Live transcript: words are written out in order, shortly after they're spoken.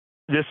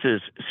This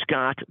is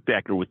Scott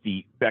Becker with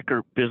the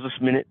Becker Business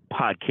Minute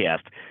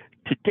podcast.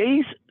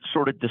 Today's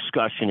sort of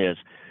discussion is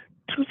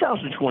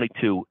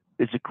 2022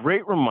 is a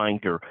great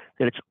reminder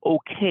that it's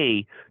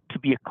okay to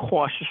be a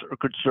cautious or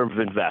conservative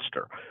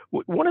investor.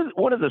 One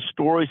of the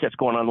stories that's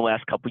going on the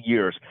last couple of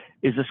years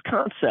is this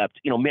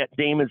concept. Matt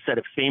Damon said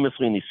it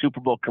famously in these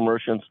Super Bowl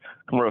commercials,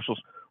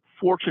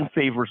 fortune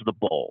favors the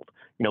bold,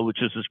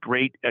 which is this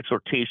great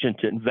exhortation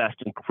to invest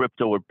in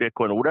crypto or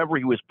Bitcoin or whatever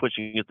he was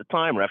pushing at the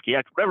time, or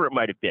FTX, whatever it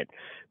might have been.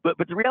 But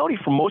the reality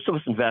for most of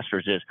us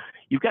investors is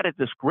you've got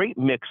this great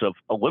mix of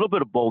a little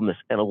bit of boldness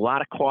and a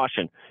lot of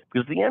caution,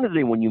 because at the end of the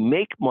day, when you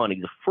make money,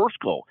 the first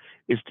goal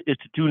is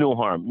to do no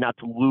harm, not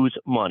to lose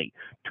money.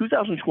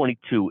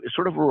 2022 is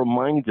sort of a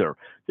reminder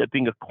that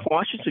being a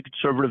cautious and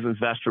conservative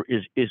investor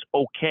is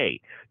okay,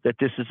 that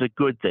this is a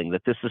good thing,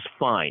 that this is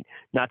fine,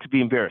 not to be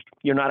embarrassed.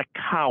 You're not a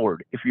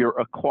coward if you're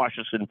a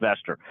cautious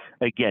investor.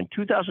 Again,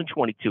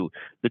 2022,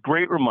 the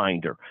great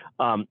reminder.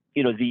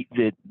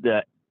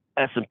 The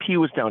S&P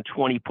was down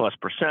 20+%.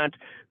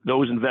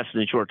 Those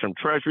invested in short-term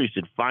treasuries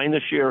did fine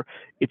this year.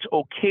 It's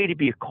okay to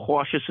be a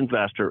cautious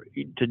investor,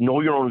 to know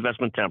your own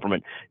investment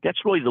temperament. That's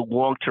really the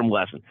long-term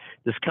lesson.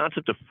 This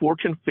concept of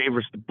fortune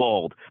favors the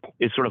bold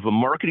is sort of a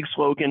marketing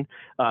slogan.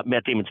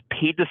 Matt Damon's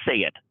paid to say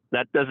it.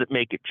 That doesn't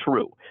make it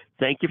true.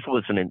 Thank you for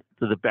listening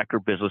to the Becker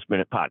Business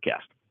Minute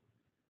podcast.